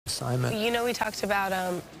assignment. You know, we talked about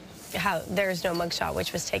how there's no mugshot,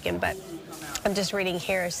 which was taken, but I'm just reading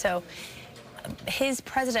here. So his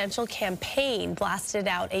presidential campaign blasted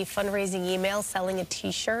out a fundraising email selling a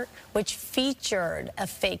T-shirt which featured a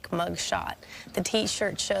fake mugshot. The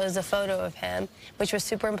T-shirt shows a photo of him, which was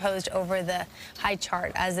superimposed over the high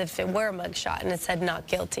chart as if it were a mugshot, and it said not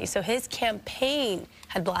guilty. So his campaign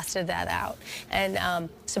had blasted that out, and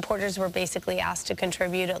supporters were basically asked to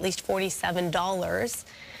contribute at least $47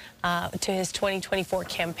 to his 2024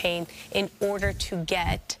 campaign in order to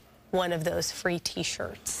get one of those free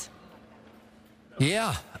T-shirts.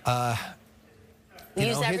 Yeah.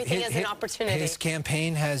 Use everything as an opportunity. His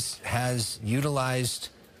campaign has utilized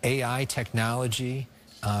AI technology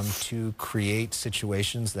to create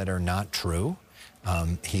situations that are not true.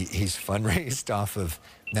 He's fundraised off of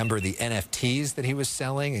a number of the NFTs that he was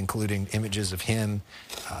selling, including images of him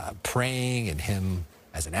praying and him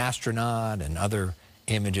as an astronaut and other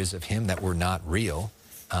images of him that were not real.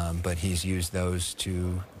 But he's used those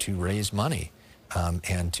to raise money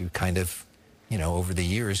and to kind of, you know, over the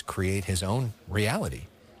years, create his own reality.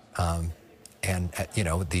 You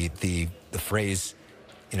know, the phrase,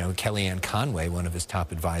 you know, Kellyanne Conway, one of his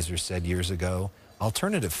top advisors, said years ago,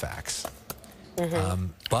 alternative facts.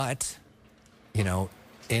 But, you know,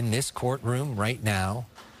 in this courtroom right now,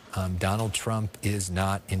 Donald Trump is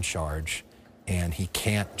not in charge, and he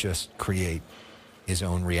can't just create his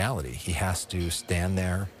own reality. He has to stand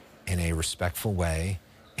there in a respectful way,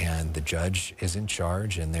 and the judge is in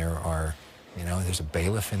charge, and there are, you know, there's a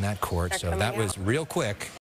bailiff in that court. So that was real quick.